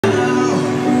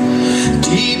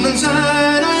Deep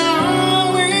inside I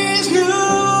always knew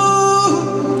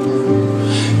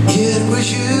it was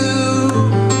you.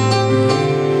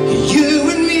 You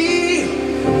and me,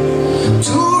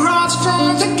 two hearts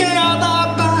strong together,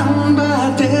 bound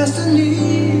by destiny.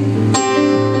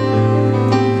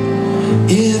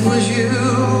 It was you,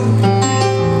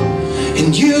 and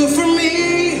you for me.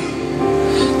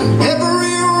 And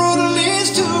every road leads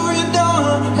to your door,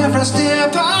 every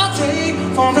step I take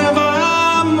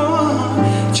forevermore.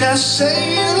 Just say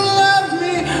you love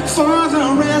me for the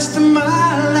rest of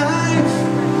my life.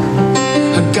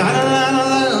 I got a lot of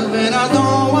love and I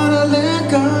don't wanna let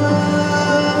go.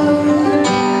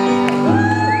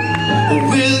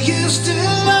 Will you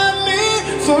still love me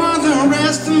for the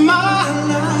rest of my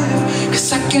life? 'Cause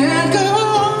I can't go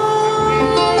on.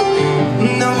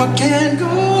 No, I can't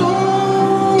go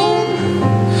on.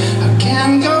 I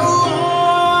can't go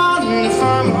on if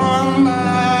I'm on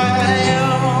my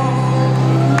own.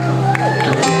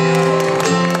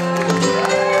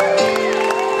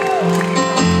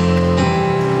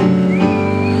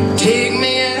 Take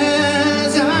me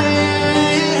as I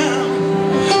am,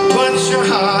 put your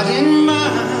heart in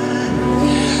mine,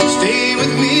 stay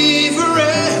with me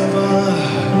forever.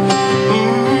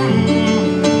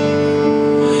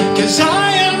 'Cause I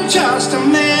am just a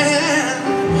man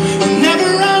who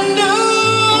never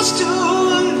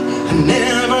understood. I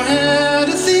never had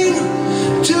a thing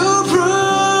to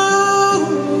prove,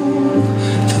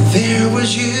 but there was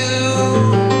you.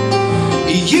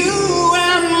 You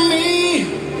and me,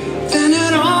 then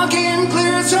it all came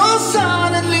clear so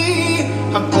suddenly.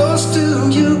 How close to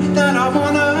you that I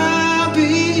wanna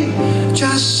be.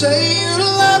 Just say you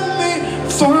love me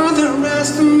for the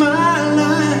rest of my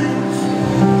life.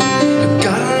 I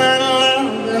got a lot of love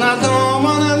and I don't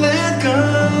wanna let go.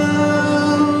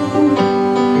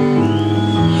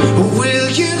 Will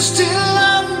you still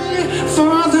love me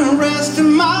for the rest of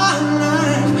my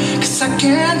life? 'Cause I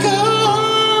can't go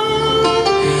on.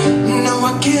 No,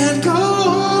 I can't go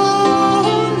on.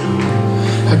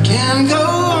 I can't go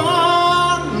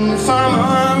on if I'm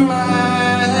on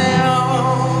my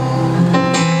own.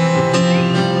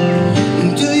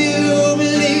 Do you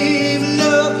believe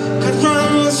love could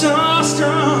run so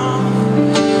strong?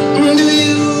 Do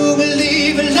you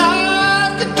believe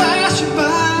love could pass you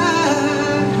by?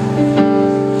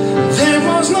 There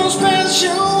was no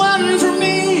special